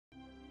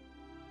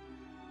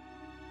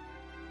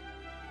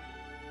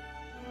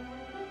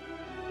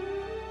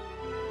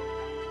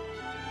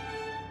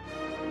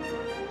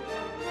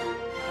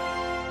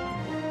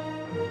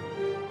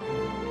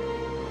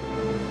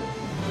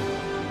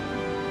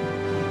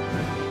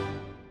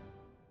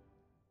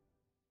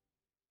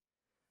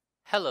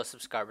Hello,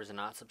 subscribers and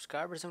not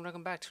subscribers, and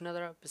welcome back to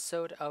another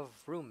episode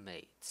of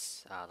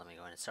Roommates. Let me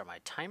go ahead and start my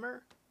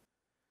timer,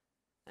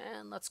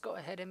 and let's go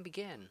ahead and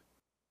begin.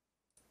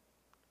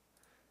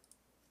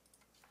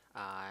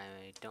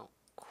 I don't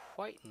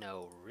quite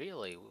know,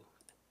 really.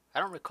 I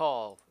don't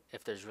recall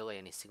if there's really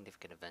any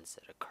significant events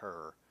that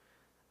occur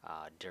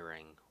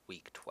during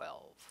week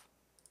 12.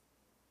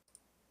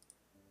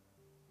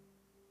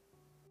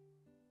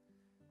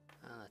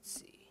 Let's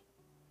see.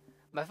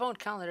 My phone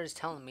calendar is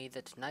telling me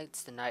that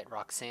tonight's the night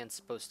Roxanne's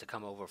supposed to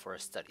come over for a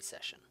study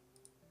session.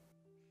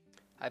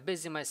 I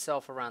busy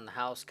myself around the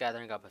house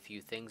gathering up a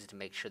few things to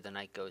make sure the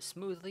night goes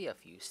smoothly, a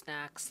few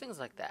snacks, things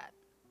like that.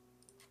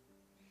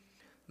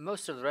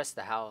 Most of the rest of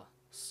the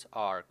house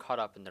are caught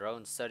up in their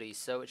own studies,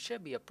 so it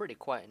should be a pretty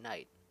quiet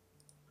night.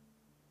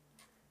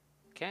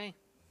 Okay.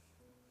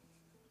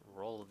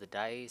 Roll of the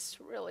dice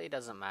really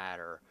doesn't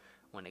matter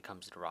when it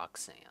comes to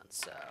Roxanne,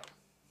 so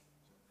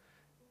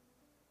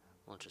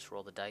we'll just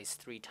roll the dice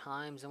 3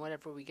 times, and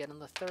whatever we get on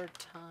the third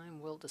time,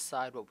 we'll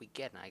decide what we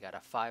get. And I got a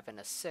 5 and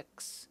a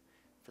 6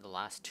 for the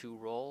last 2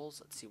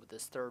 rolls. Let's see what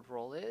this third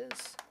roll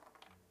is.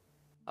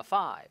 A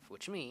 5,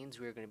 which means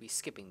we're going to be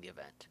skipping the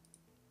event.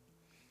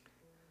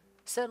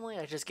 Suddenly,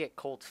 I just get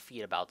cold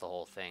feet about the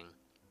whole thing.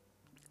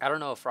 I don't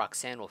know if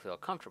Roxanne will feel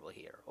comfortable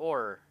here,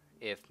 or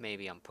if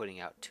maybe I'm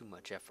putting out too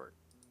much effort.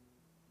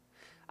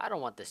 I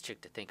don't want this chick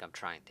to think I'm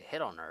trying to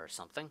hit on her or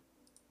something.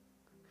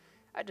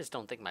 I just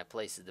don't think my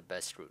place is the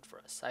best route for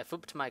us. I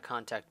flip to my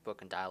contact book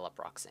and dial up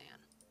Roxanne.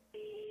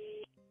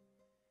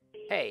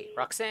 Hey,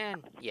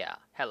 Roxanne? Yeah,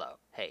 hello.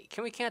 Hey,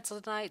 can we cancel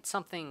tonight?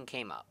 Something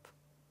came up.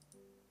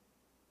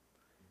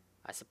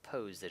 I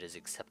suppose it is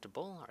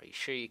acceptable. Are you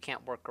sure you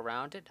can't work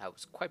around it? I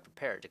was quite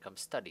prepared to come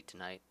study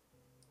tonight.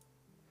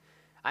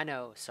 I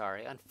know,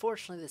 sorry.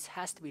 Unfortunately, this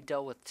has to be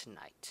dealt with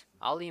tonight.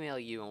 I'll email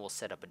you and we'll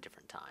set up a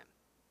different time.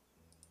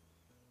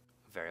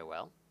 Very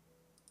well.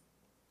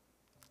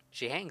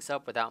 She hangs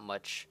up without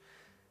much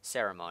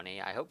ceremony.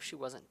 I hope she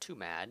wasn't too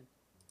mad.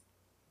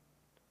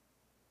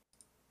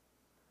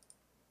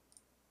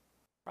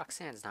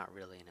 Roxanne's not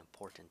really an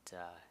important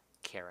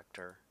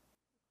character,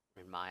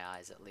 in my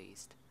eyes at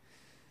least.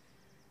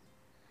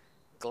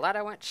 Glad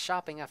I went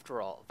shopping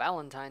after all.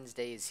 Valentine's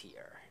Day is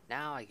here.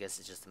 Now I guess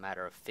it's just a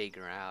matter of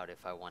figuring out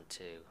if I want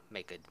to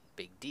make a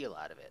big deal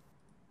out of it.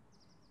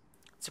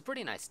 It's a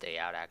pretty nice day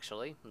out,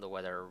 actually. The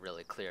weather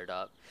really cleared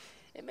up.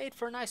 It made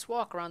for a nice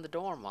walk around the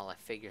dorm while I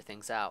figure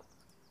things out.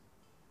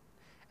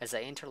 As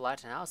I enter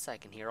Latin House, I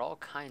can hear all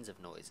kinds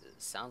of noises.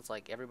 Sounds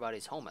like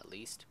everybody's home at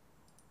least.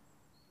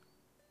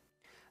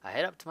 I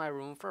head up to my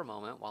room for a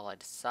moment while I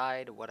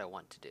decide what I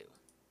want to do.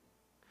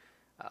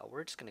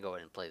 We're just going to go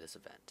ahead and play this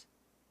event.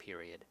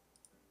 Period.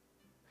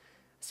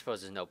 I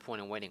suppose there's no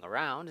point in waiting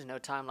around. No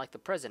time like the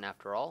present,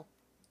 after all.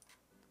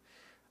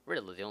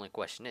 Really, the only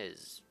question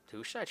is,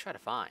 who should I try to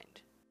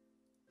find?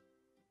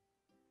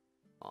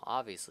 Well,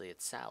 obviously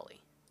it's Sally.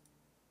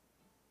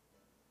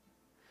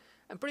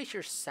 I'm pretty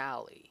sure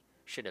Sally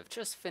should have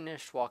just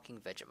finished walking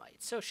Vegemite,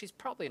 so she's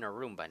probably in her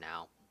room by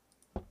now.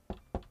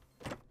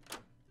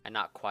 I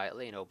knock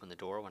quietly and open the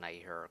door when I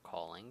hear her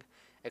calling.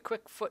 A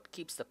quick foot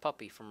keeps the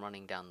puppy from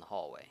running down the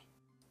hallway.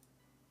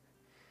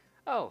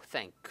 Oh,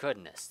 thank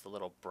goodness, the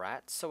little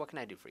brat. So what can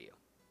I do for you?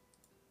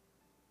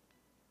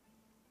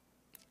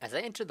 As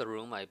I enter the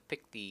room, I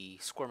pick the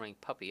squirming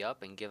puppy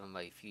up and give him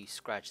a few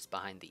scratches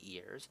behind the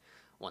ears.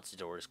 Once the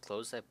door is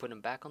closed, I put him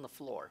back on the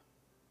floor.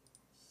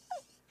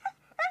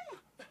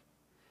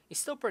 He's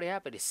still pretty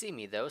happy to see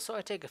me, though, so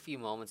I take a few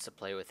moments to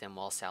play with him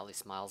while Sally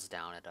smiles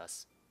down at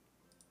us.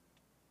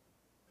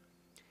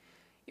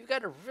 You've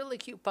got a really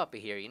cute puppy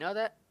here, you know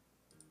that?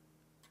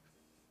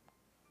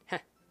 Heh,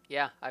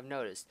 yeah, I've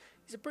noticed.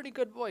 He's a pretty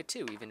good boy,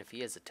 too, even if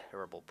he is a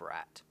terrible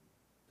brat.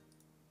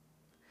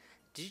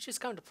 Did you just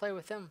come to play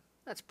with him?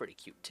 That's pretty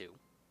cute, too.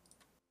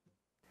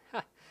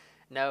 Ha,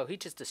 no, he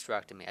just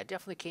distracted me. I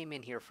definitely came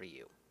in here for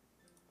you.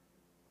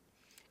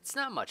 It's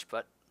not much,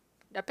 but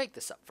I picked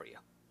this up for you.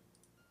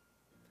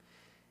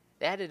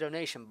 They had a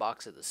donation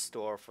box at the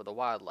store for the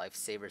Wildlife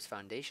Savers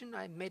Foundation.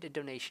 I made a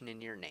donation in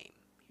your name.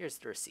 Here's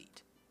the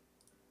receipt.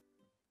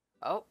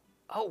 Oh,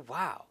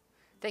 wow.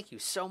 Thank you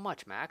so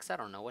much, Max. I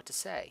don't know what to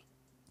say.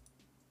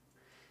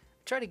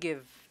 I try to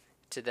give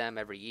to them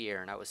every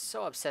year, and I was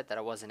so upset that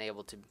I wasn't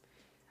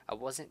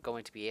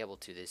going to be able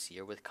to this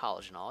year with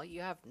college and all.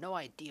 You have no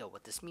idea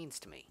what this means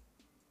to me.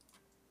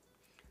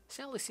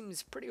 Sally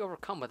seems pretty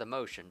overcome with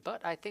emotion,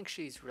 but I think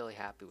she's really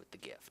happy with the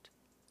gift.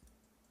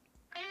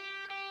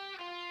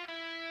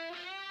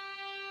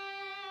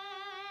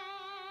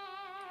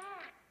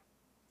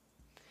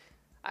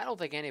 I don't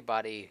think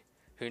anybody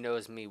who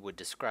knows me would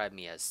describe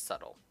me as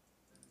subtle.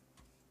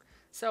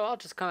 So I'll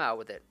just come out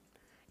with it.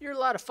 You're a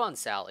lot of fun,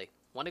 Sally.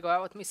 Want to go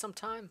out with me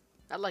sometime?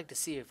 I'd like to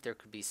see if there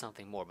could be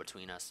something more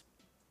between us.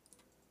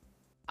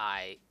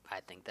 I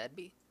think that'd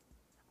be...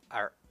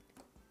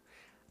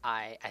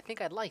 I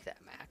think I'd like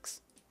that,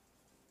 Max.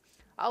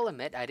 I'll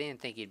admit I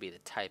didn't think he'd be the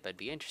type I'd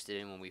be interested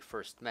in when we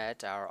first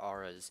met. Our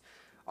auras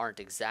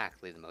aren't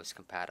exactly the most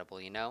compatible,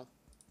 you know?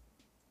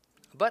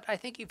 But I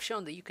think you've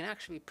shown that you can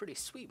actually be pretty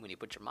sweet when you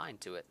put your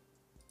mind to it.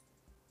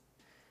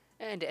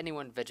 And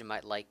anyone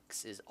Vegemite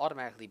likes is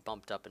automatically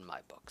bumped up in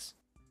my books.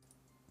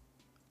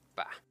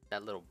 Bah,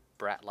 that little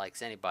brat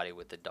likes anybody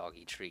with the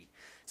doggy treat.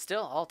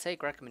 Still, I'll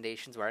take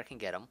recommendations where I can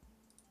get them.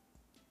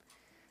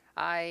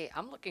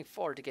 I'm looking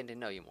forward to getting to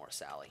know you more,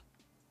 Sally.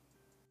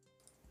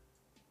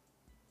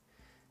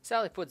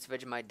 Sally puts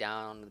Vegemite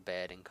down on the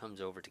bed and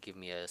comes over to give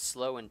me a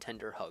slow and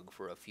tender hug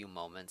for a few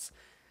moments.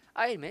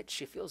 I admit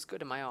she feels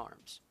good in my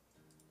arms.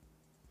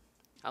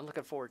 I'm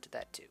looking forward to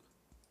that too.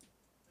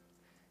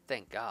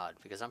 Thank God,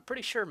 because I'm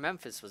pretty sure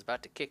Memphis was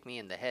about to kick me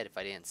in the head if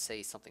I didn't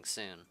say something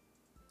soon.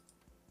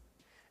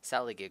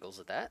 Sally giggles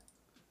at that.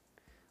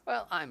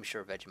 Well, I'm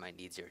sure Vegemite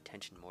needs your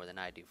attention more than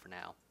I do for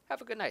now.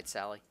 Have a good night,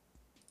 Sally.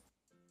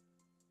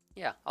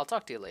 Yeah, I'll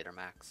talk to you later,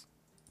 Max.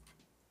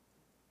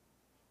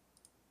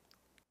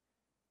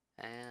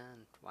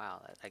 And,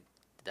 wow, did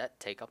that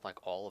take up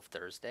like all of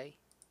Thursday?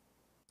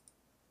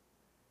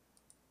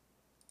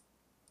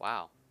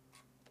 Wow.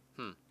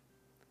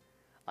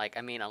 Like,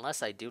 I mean,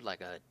 unless I do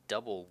like a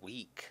double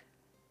week,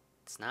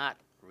 it's not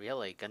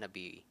really gonna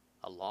be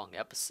a long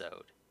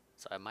episode.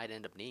 So I might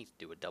end up needing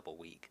to do a double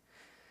week.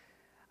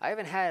 I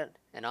haven't had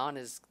an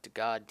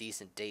honest-to-God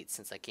decent date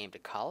since I came to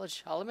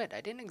college. I'll admit, I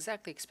didn't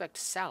exactly expect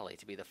Sally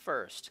to be the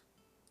first.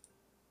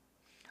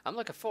 I'm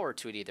looking forward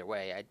to it either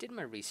way. I did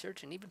my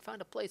research and even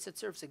found a place that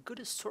serves a good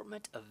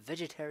assortment of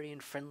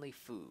vegetarian-friendly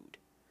food.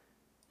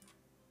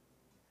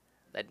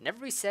 Let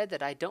never be said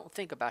that I don't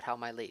think about how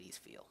my ladies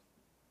feel.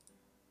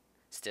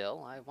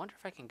 Still, I wonder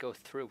if I can go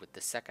through with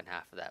the second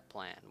half of that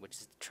plan, which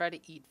is to try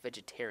to eat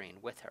vegetarian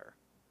with her.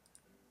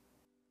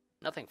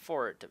 Nothing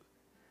for it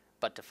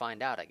but to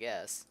find out, I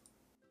guess.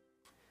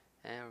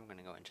 And we're going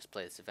to go and just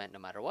play this event no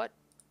matter what.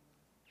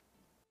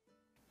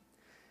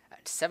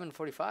 At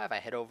 7:45, I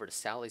head over to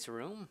Sally's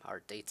room.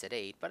 Our date's at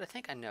 8, but I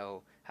think I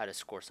know how to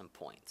score some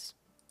points.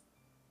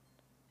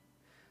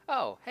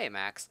 Oh, hey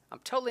Max.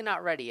 I'm totally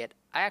not ready yet.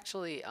 I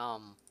actually,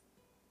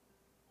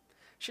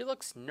 She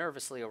looks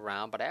nervously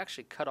around, but I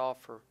actually cut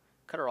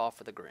her off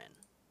with a grin.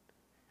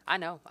 I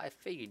know, I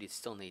figured you'd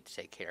still need to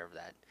take care of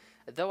that.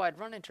 Though I'd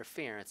run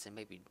interference and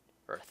maybe,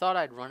 or thought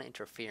I'd run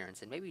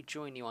interference and maybe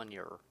join you on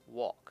your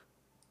walk.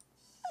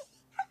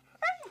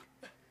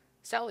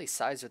 Sally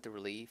sighs with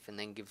relief and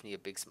then gives me a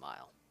big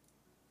smile.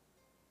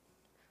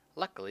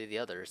 Luckily, the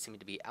others seem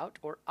to be out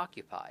or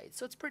occupied,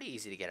 so it's pretty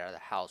easy to get out of the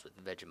house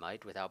with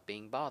Vegemite without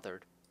being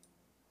bothered.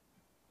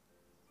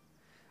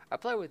 I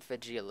play with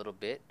Veggie a little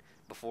bit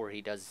before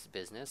he does his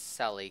business.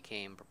 Sally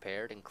came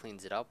prepared and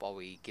cleans it up while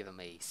we give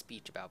him a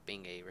speech about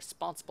being a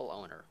responsible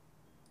owner.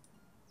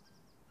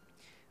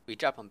 We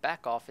drop him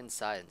back off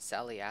inside and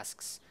Sally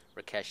asks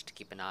Rakesh to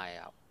keep an eye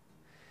out.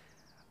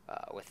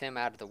 With him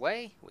out of the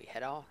way, we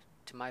head off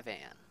to my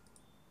van.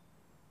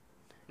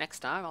 Next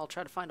time, I'll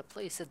try to find a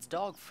place that's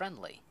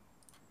dog-friendly.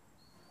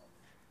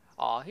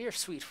 Aw, you're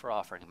sweet for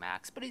offering,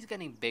 Max, but he's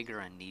getting bigger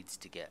and needs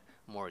to get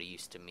more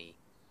used to me.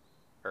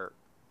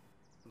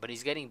 But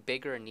he's getting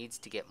bigger and needs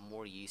to get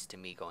more used to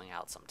me going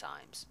out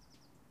sometimes.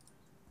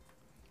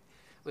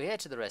 We head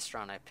to the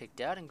restaurant I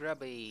picked out and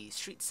grab a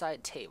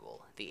street-side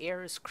table. The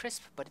air is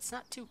crisp, but it's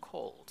not too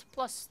cold.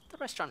 Plus, the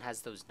restaurant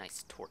has those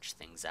nice torch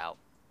things out.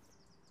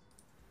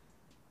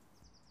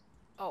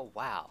 Oh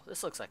wow,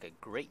 this looks like a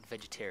great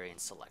vegetarian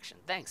selection.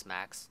 Thanks,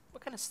 Max.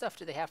 What kind of stuff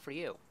do they have for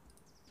you?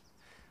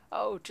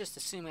 Oh, just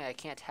assuming I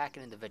can't hack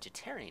it in the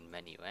vegetarian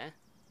menu, eh?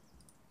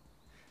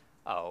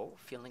 Oh,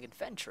 feeling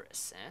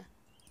adventurous, eh?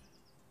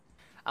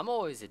 I'm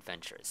always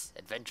adventurous.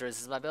 Adventurous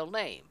is my middle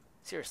name.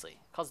 Seriously,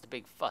 caused a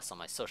big fuss on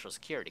my social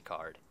security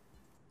card.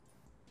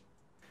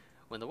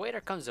 When the waiter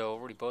comes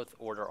over, we both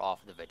order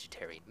off the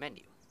vegetarian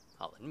menu.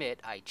 I'll admit,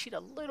 I cheat a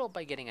little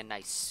by getting a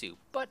nice soup,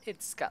 but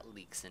it's got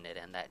leeks in it,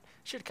 and that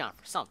should count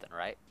for something,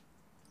 right?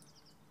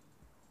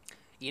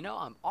 You know,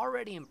 I'm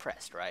already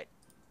impressed, right?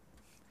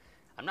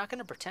 I'm not going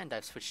to pretend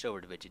I've switched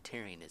over to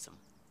vegetarianism,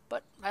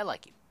 but I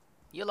like you.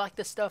 You like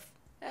this stuff,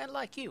 and I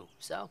like you,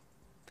 so...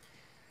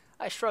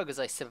 I shrug as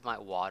I sip my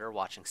water,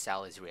 watching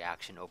Sally's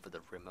reaction over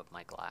the rim of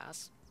my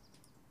glass.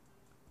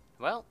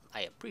 Well,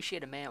 I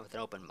appreciate a man with an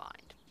open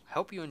mind. I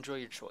hope you enjoy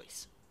your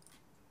choice.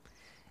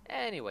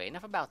 Anyway,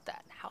 enough about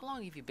that. How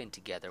long have you been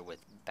together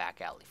with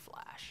Back Alley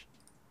Flash?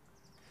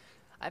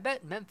 I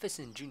met Memphis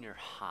in junior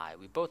high.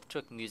 We both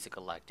took music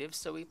electives,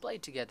 so we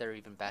played together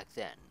even back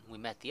then. We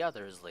met the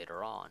others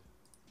later on.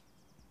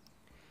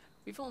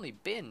 We've only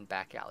been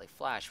Back Alley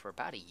Flash for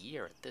about a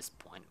year at this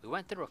point. We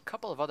went through a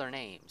couple of other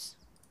names.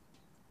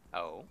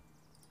 Oh?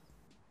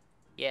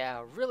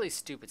 Yeah, really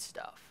stupid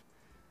stuff.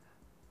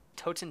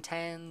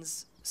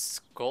 Totentans,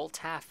 Skull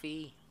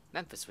Taffy.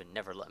 Memphis would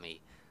never let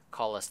me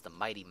call us the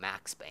Mighty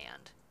Max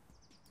Band.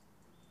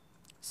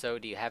 So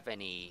do you have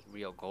any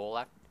real goal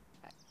at...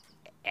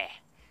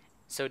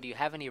 So do you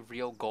have any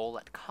real goal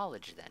at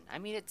college then? I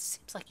mean, it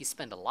seems like you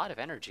spend a lot of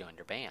energy on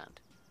your band.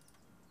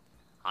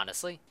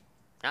 Honestly,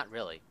 not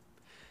really.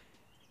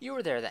 You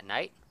were there that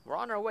night. We're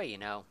on our way, you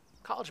know.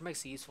 College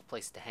makes a useful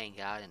place to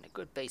hang out and a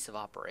good base of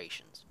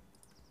operations.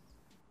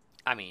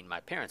 I mean, my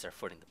parents are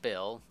footing the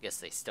bill. Guess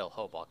they still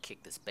hope I'll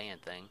kick this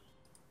band thing.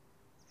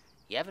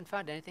 You haven't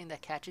found anything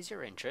that catches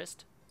your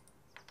interest?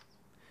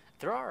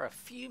 There are a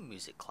few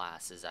music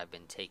classes I've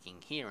been taking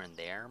here and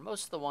there.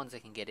 Most of the ones I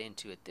can get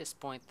into at this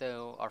point,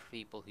 though, are for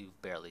people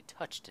who've barely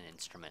touched an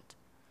instrument.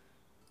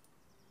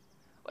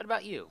 What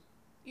about you?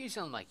 You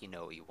sound like you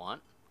know what you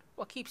want.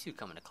 What keeps you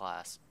coming to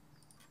class?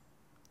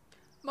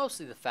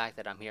 Mostly the fact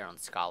that I'm here on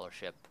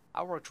scholarship.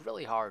 I worked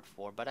really hard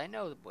for, but I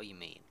know what you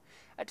mean.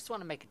 I just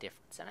want to make a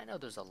difference, and I know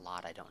there's a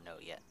lot I don't know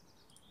yet.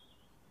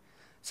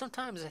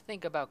 Sometimes I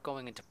think about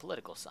going into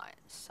political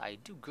science. I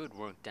do good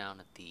work down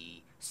at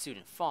the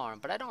student farm,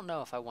 but I don't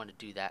know if I want to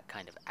do that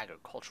kind of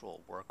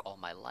agricultural work all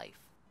my life.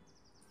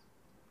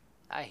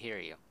 I hear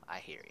you. I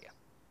hear you.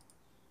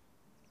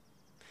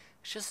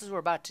 Just as we're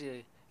about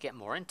to get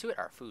more into it,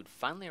 our food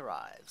finally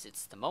arrives.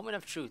 It's the moment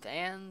of truth,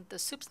 and the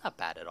soup's not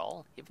bad at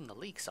all. Even the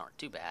leeks aren't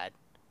too bad.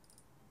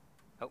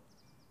 Oh.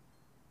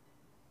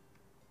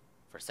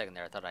 For a second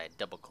there, I thought I had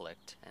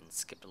double-clicked and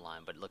skipped a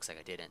line, but it looks like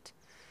I didn't.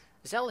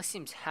 Sally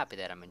seems happy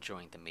that I'm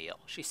enjoying the meal.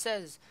 She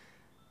says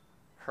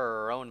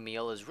her own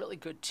meal is really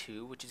good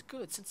too, which is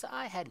good since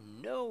I had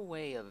no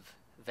way of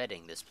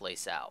vetting this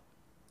place out.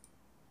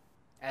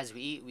 As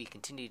we eat, we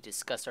continue to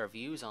discuss our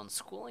views on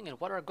schooling and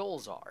what our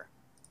goals are.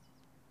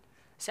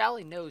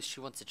 Sally knows she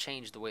wants to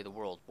change the way the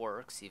world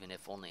works, even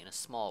if only in a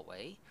small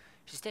way.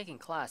 She's taking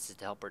classes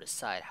to help her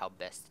decide how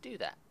best to do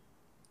that.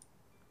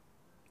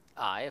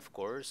 I, of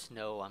course,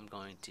 know I'm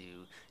going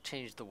to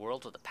change the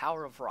world with the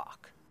power of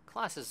rock.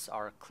 Classes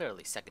are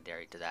clearly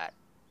secondary to that.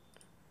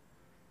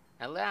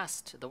 At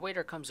last, the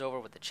waiter comes over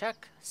with the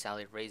check.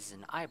 Sally raises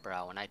an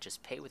eyebrow and I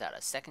just pay without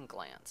a second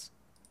glance.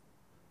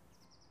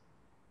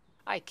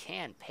 I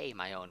can pay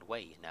my own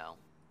way, you know.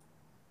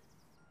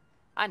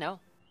 I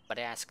know, but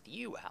I asked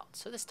you out,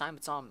 so this time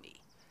it's on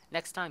me.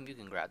 Next time you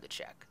can grab the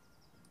check.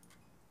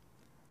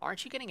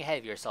 Aren't you getting ahead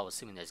of yourself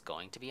assuming there's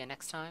going to be a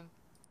next time?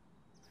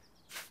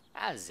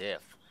 As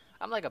if.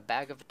 I'm like a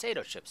bag of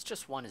potato chips,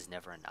 just one is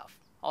never enough.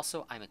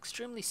 Also, I'm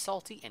extremely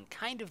salty and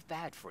kind of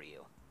bad for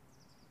you.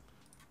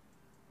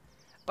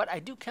 But I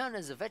do count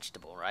as a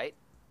vegetable, right?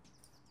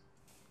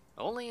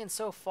 Only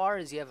insofar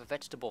as you have a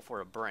vegetable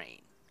for a brain.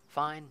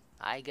 Fine,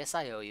 I guess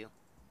I owe you.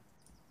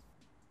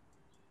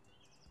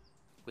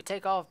 We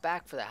take off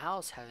back for the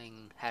house,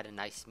 having had a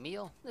nice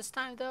meal. This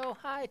time, though,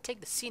 I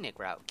take the scenic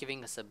route,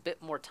 giving us a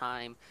bit more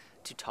time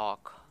to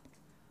talk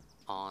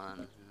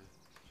on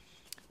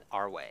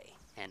our way.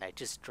 And I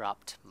just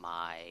dropped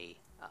my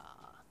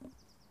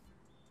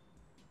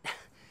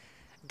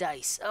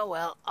dice. Oh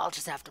well, I'll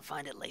just have to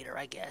find it later,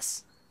 I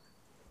guess.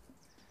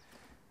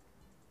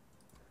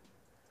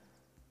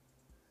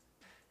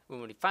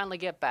 When we finally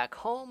get back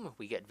home,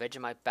 we get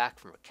Vegemite back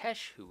from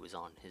Rakesh, who was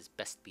on his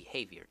best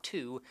behavior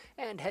too,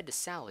 and head to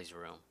Sally's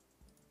room.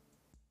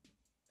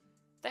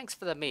 Thanks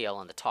for the meal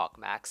and the talk,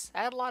 Max.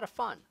 I had a lot of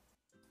fun.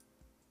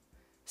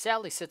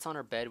 Sally sits on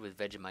her bed with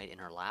Vegemite in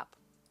her lap.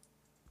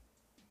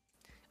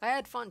 I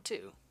had fun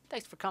too.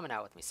 Thanks for coming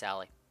out with me,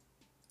 Sally.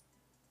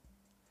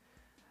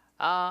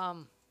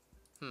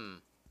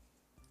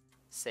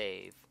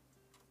 Save.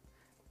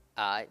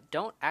 I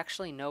don't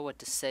actually know what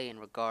to say in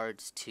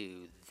regards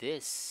to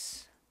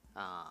this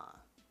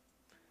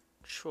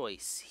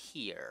choice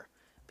here.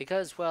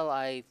 Because, well,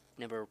 I've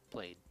never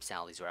played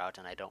Sally's route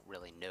and I don't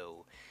really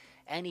know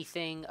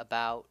anything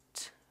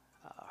about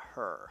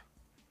her.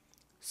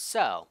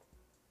 So,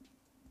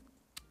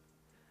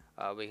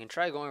 we can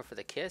try going for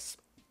the kiss.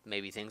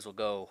 Maybe things will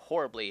go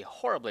horribly,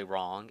 horribly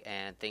wrong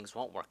and things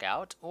won't work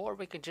out. Or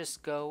we can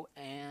just go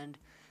and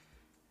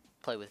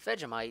play with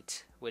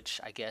Vegemite, which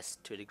I guess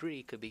to a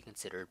degree could be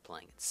considered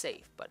playing it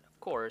safe. But of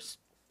course,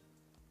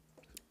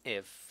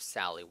 if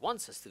Sally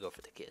wants us to go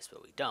for the kiss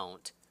but we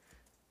don't,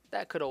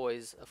 that could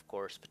always, of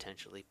course,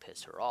 potentially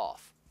piss her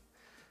off.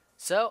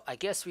 So I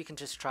guess we can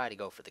just try to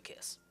go for the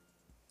kiss.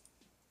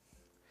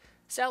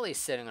 Sally is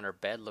sitting on her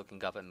bed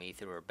looking up at me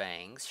through her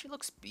bangs. She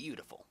looks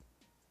beautiful.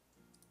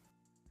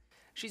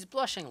 She's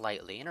blushing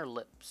lightly and her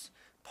lips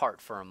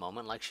part for a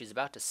moment like she's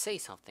about to say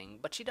something,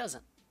 but she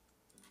doesn't.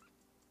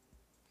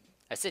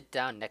 I sit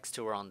down next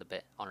to her on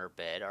her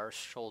bed. Our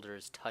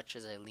shoulders touch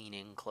as I lean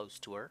in close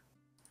to her.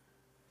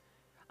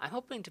 I'm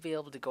hoping to be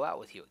able to go out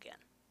with you again.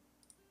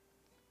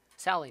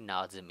 Sally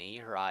nods at me,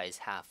 her eyes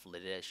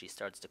half-lidded as she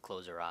starts to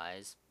close her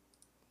eyes.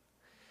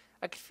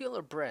 I can feel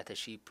her breath as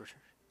she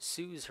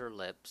purses her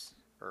lips.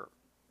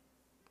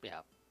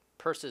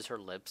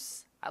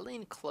 I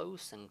lean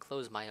close and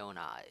close my own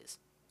eyes.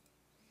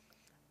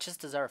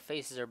 Just as our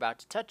faces are about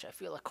to touch, I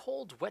feel a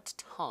cold, wet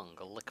tongue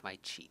lick my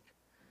cheek.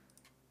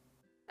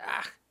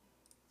 Ah!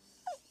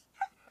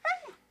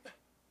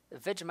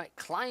 Vegemite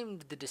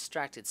climbed the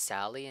distracted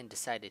Sally and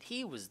decided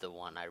he was the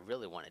one I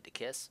really wanted to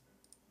kiss.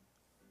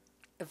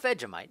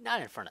 Vegemite,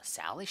 not in front of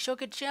Sally. She'll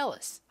get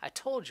jealous. I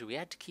told you we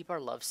had to keep our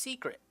love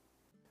secret.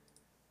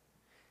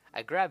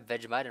 I grab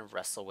Vegemite and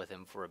wrestle with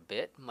him for a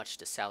bit, much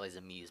to Sally's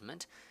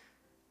amusement.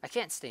 I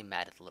can't stay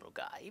mad at the little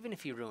guy, even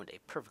if he ruined a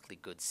perfectly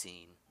good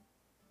scene.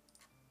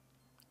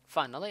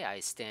 Finally, I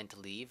stand to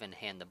leave and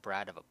hand the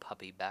brat of a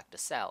puppy back to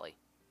Sally.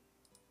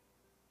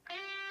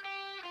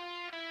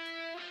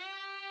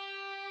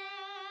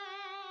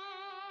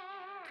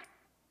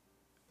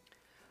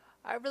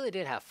 I really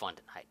did have fun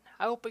tonight.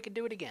 I hope we can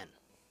do it again.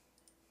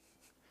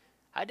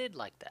 I did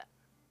like that.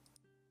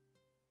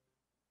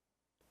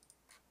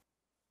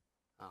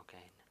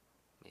 Okay,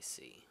 let me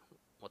see.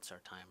 What's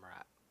our timer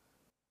at?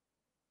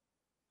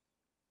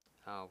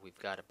 Oh, we've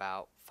got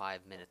about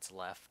 5 minutes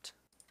left.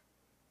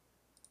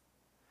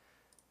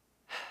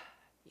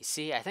 You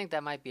see, I think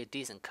that might be a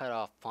decent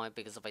cutoff point,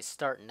 because if I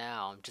start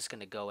now, I'm just going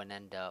to go and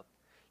end up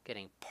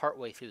getting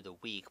partway through the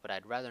week, but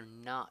I'd rather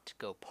not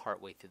go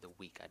partway through the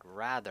week. I'd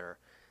rather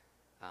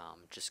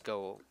just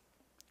go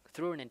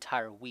through an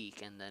entire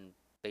week, and then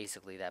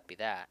basically that be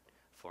that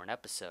for an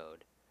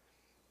episode.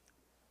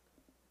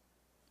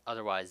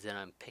 Otherwise, then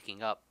I'm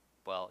picking up,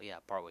 well, yeah,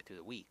 partway through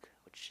the week,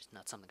 which is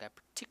not something I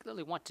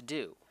particularly want to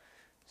do.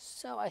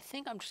 So I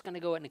think I'm just going to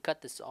go ahead and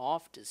cut this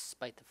off,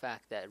 despite the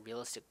fact that,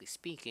 realistically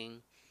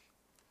speaking,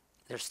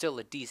 there's still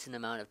a decent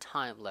amount of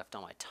time left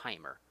on my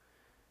timer.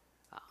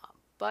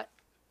 But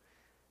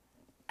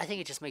I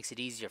think it just makes it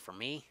easier for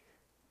me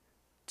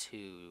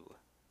to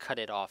cut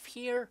it off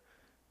here.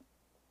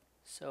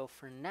 So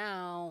for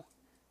now,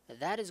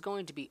 that is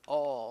going to be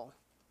all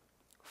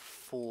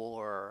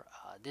for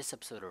this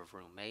episode of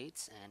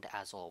Roommates. And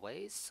as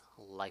always,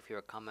 like,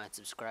 favorite, comment,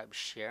 subscribe,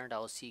 share, and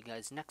I'll see you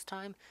guys next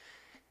time.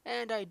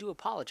 And I do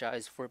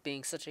apologize for it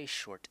being such a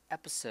short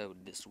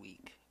episode this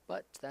week,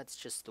 but that's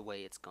just the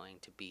way it's going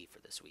to be for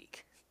this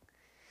week.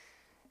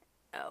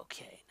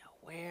 Okay, now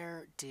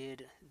where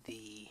did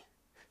the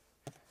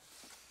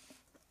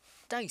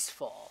dice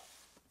fall?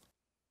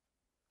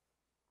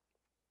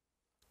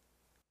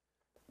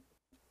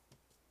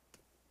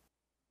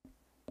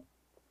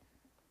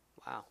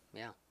 Wow,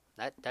 yeah,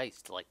 that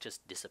dice like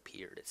just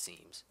disappeared, it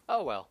seems.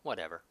 Oh well,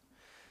 whatever.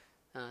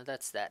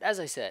 That's that. As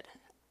I said,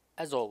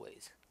 as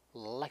always,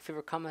 like,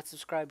 favorite, comment,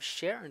 subscribe,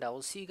 share, and I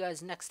will see you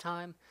guys next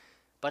time.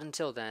 But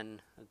until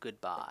then,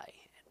 goodbye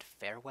and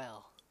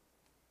farewell.